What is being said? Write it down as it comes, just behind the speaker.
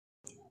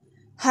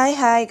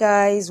Hi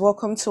guys,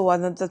 welcome to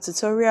another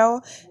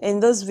tutorial. In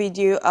this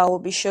video I will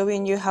be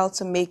showing you how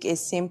to make a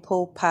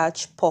simple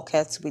patch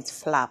pocket with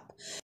flap.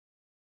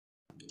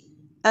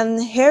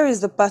 And here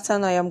is the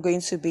pattern I am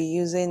going to be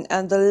using,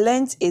 and the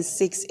length is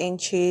 6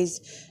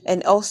 inches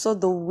and also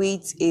the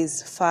width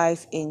is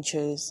 5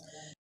 inches.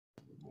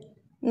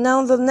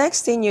 Now the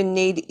next thing you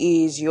need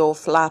is your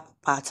flap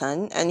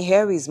pattern, and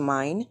here is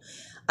mine,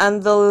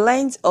 and the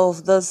length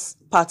of this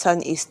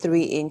pattern is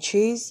 3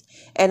 inches,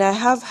 and I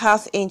have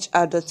 ½ inch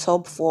at the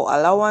top for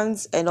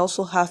allowance and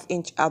also ½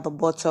 inch at the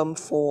bottom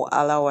for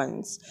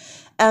allowance,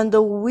 and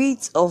the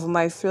width of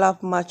my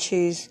flap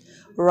matches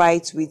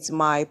right with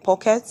my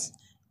pocket,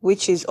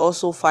 which is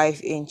also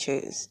 5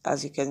 inches,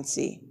 as you can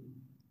see.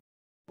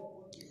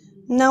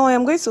 Now I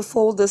am going to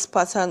fold this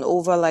pattern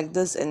over like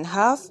this in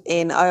half,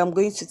 and I am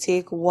going to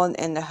take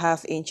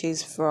 1½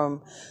 inches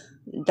from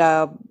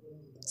the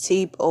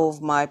tip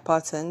of my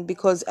pattern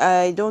because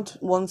I don't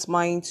want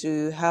mine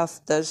to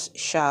have this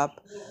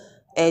sharp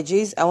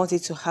edges. I want it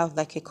to have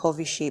like a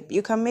curvy shape.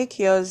 You can make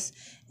yours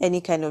any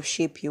kind of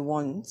shape you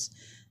want.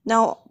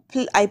 Now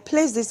I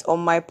place this on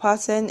my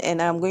pattern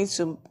and I'm going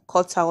to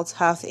cut out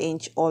 ½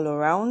 inch all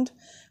around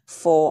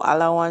for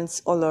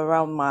allowance all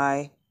around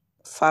my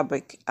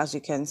fabric. As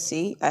you can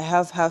see, I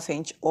have ½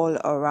 inch all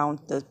around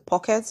the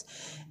pocket,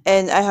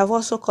 and I have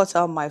also cut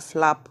out my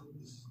flap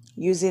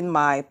using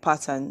my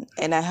pattern,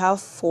 and I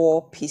have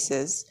 4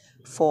 pieces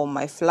for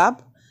my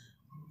flap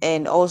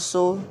and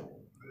also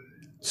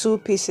 2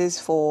 pieces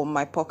for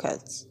my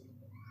pockets.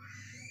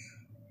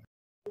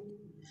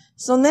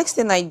 So next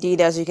thing I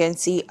did, as you can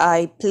see,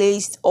 I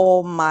placed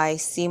all my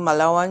seam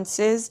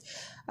allowances.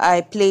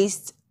 I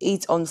placed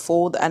it on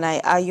fold and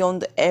I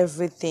ironed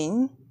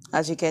everything.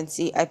 As you can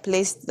see, I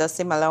placed the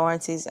seam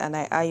allowances and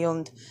I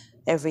ironed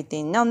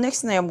everything. Now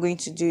next thing I'm going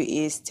to do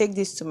is take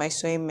this to my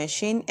sewing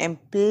machine and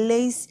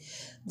place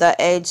the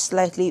edge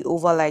slightly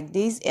over like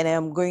this, and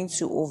I'm going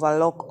to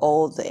overlock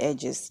all the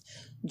edges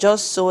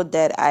just so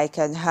that I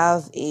can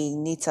have a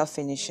neater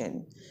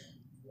finishing.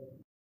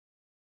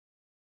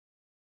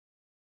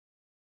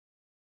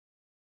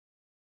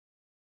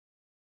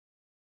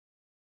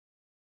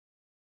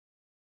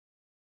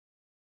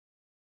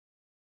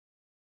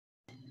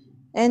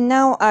 And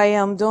now I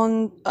am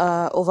done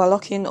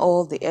overlocking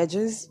all the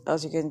edges,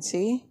 as you can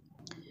see.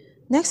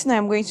 Next thing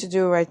I'm going to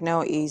do right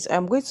now is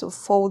I'm going to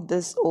fold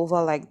this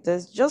over like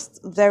this,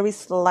 just very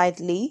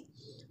slightly.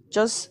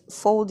 Just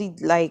fold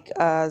it like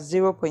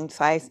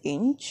 0.5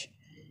 inch.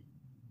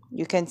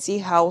 You can see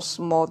how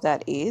small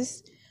that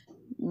is.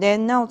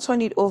 Then now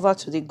turn it over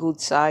to the good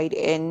side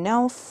and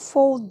now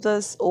fold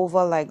this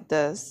over like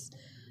this.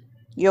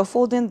 You're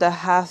folding the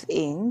 ½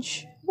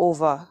 inch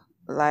over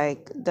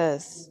like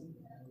this.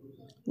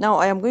 Now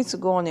I am going to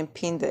go on and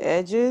pin the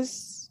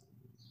edges,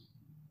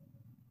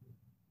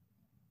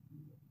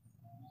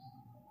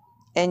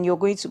 and you're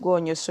going to go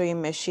on your sewing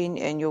machine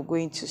and you're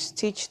going to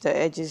stitch the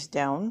edges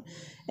down.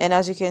 And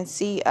as you can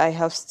see, I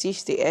have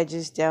stitched the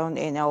edges down,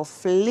 and I'll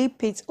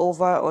flip it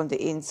over on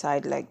the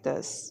inside like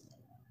this.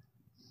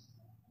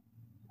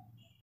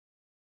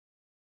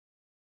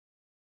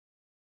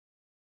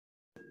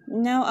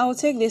 Now I'll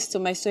take this to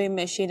my sewing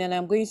machine and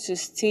I'm going to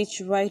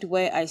stitch right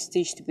where I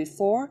stitched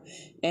before,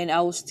 and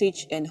I will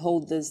stitch and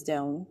hold this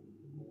down.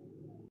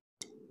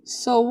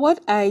 So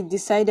what I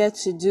decided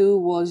to do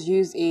was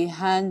use a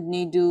hand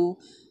needle,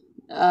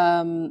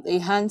 a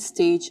hand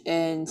stitch,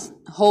 and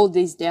hold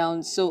this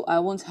down so I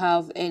won't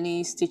have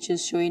any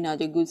stitches showing at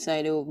the good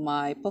side of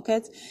my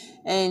pocket.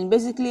 And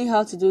basically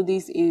how to do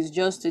this is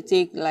just to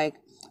take like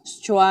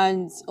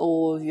strands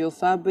of your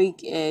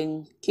fabric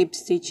and keep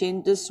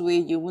stitching. This way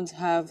you won't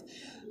have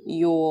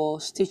your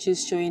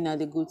stitches showing at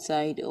the good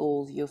side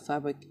of your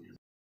fabric.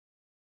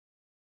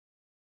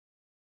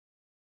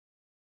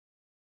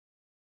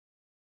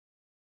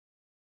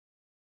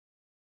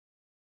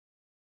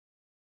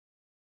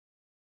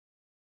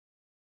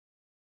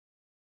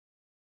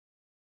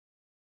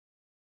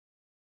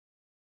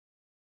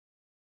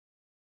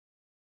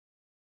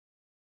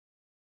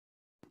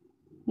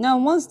 Now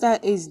once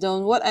that is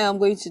done, what I am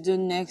going to do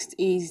next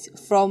is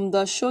from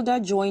the shoulder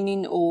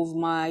joining of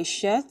my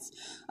shirt,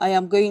 I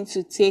am going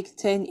to take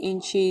 10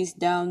 inches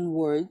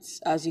downwards,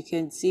 as you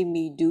can see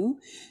me do.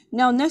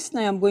 Now next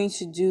thing I am going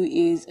to do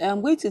is I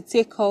am going to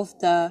take off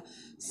the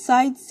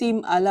side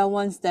seam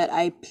allowance that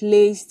I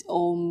placed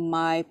on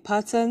my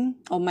pattern,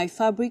 on my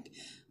fabric.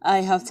 I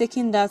have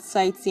taken that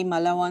side seam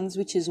allowance,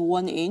 which is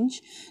 1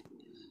 inch.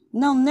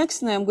 Now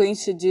next thing I'm going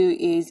to do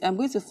is I'm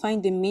going to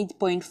find the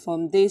midpoint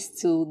from this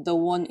to the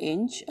 1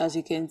 inch. As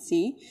you can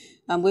see,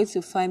 I'm going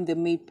to find the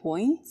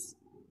midpoint,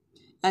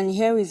 and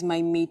here is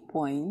my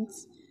midpoint.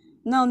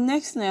 Now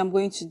next thing I'm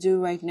going to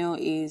do right now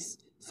is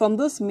from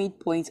this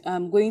midpoint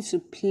I'm going to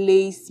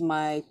place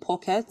my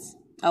pocket.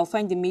 I'll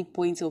find the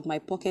midpoint of my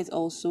pocket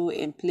also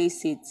and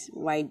place it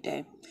right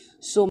there.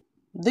 So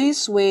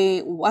this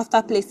way,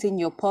 after placing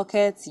your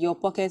pockets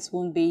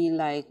won't be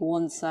like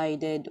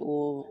one-sided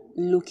or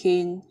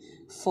looking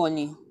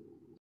funny.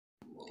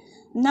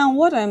 Now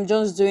what I'm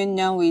just doing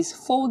now is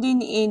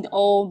folding in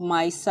all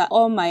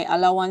my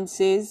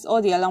allowances,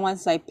 all the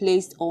allowance I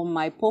placed on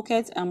my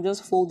pocket. I'm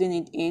just folding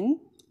it in,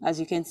 as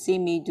you can see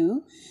me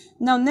do.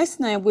 Now next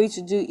thing I'm going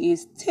to do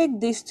is take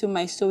this to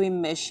my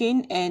sewing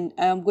machine, and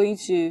I'm going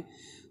to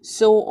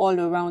sew all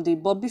around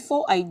it. But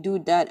before I do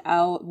that,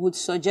 I would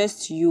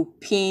suggest you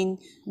pin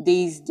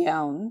these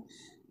down.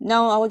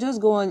 Now I will just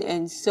go on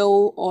and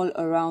sew all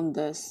around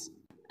this.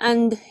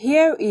 And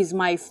here is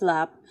my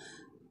flap.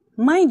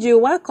 Mind you,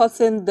 while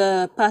cutting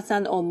the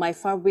pattern on my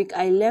fabric,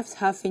 I left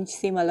half-inch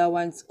seam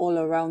allowance all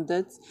around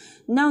it.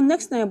 Now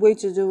next thing I'm going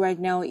to do right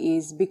now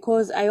is,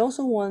 because I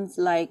also want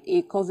like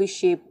a curvy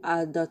shape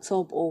at the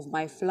top of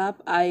my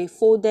flap, I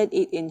folded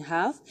it in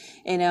half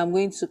and I'm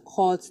going to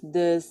cut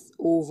this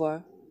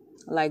over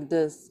like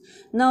this.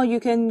 Now you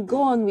can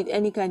go on with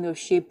any kind of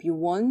shape you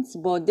want,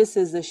 but this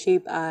is the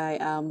shape I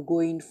am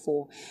going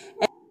for.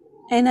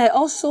 And I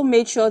also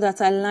made sure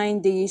that I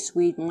lined this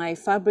with my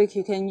fabric.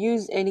 You can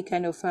use any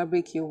kind of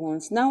fabric you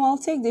want. Now I'll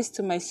take this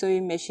to my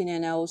sewing machine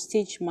and I'll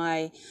stitch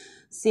my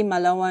seam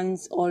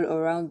allowance all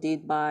around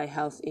it by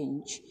 ½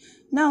 inch.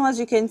 Now as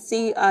you can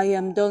see, I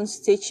am done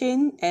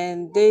stitching,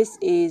 and this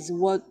is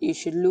what it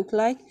should look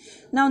like.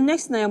 Now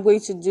next thing I'm going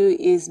to do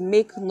is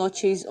make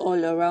notches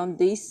all around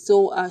this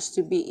so as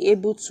to be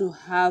able to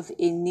have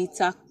a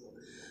neater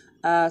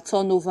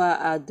turnover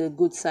at the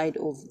good side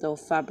of the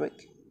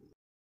fabric.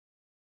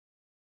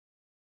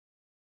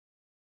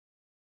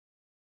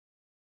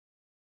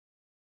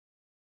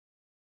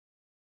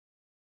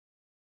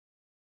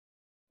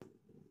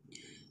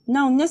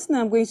 Now next thing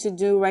I'm going to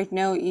do right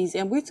now is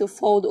I'm going to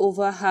fold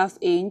over ½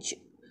 inch.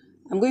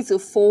 I'm going to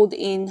fold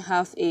in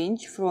 ½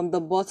 inch from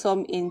the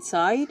bottom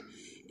inside,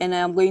 and I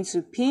am going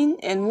to pin.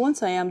 And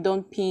once I am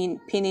done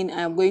pinning,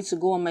 I am going to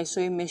go on my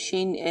sewing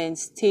machine and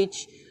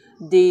stitch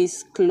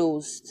this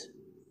closed.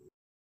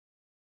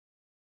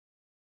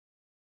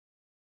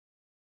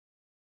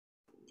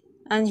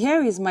 And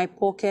here is my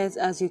pocket.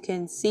 As you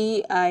can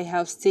see, I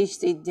have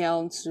stitched it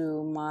down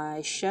to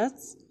my shirt,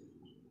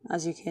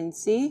 as you can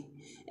see.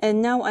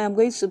 And now I am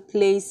going to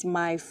place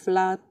my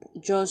flap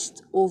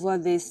just over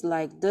this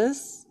like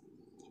this,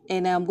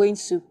 and I'm going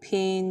to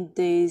pin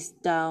this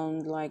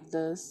down like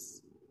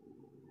this.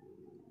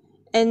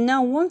 And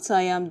now once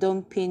I am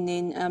done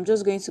pinning, I'm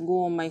just going to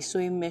go on my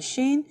sewing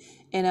machine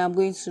and I'm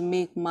going to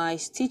make my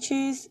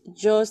stitches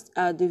just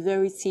at the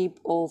very tip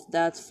of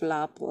that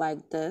flap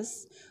like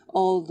this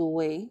all the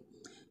way.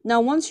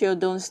 Now once you're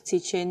done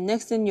stitching,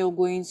 next thing you're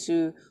going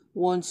to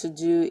want to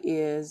do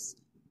is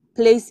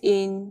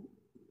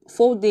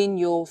fold in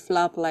your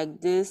flap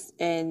like this,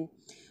 and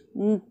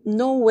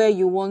know where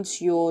you want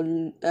your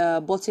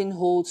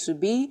buttonhole to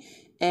be,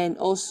 and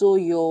also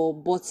your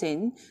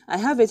button. I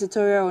have a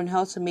tutorial on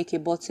how to make a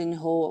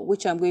buttonhole,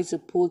 which I'm going to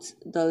put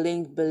the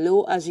link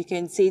below. As you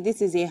can see,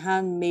 this is a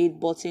handmade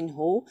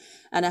buttonhole,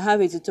 and I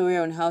have a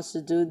tutorial on how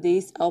to do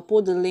this. I'll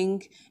put the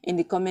link in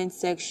the comment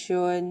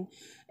section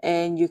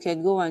and you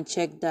can go and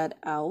check that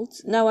out.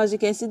 Now as you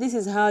can see, this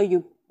is how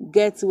you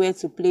get where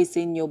to place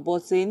in your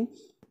button.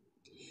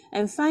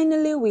 And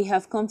finally, we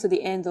have come to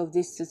the end of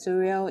this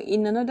tutorial.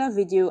 In another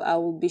video, I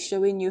will be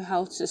showing you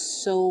how to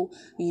sew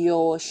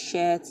your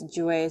shirt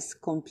dress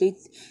complete.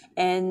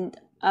 And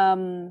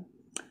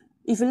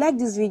if you like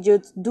this video,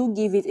 do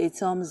give it a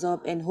thumbs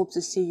up, and hope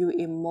to see you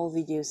in more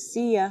videos.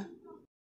 See ya.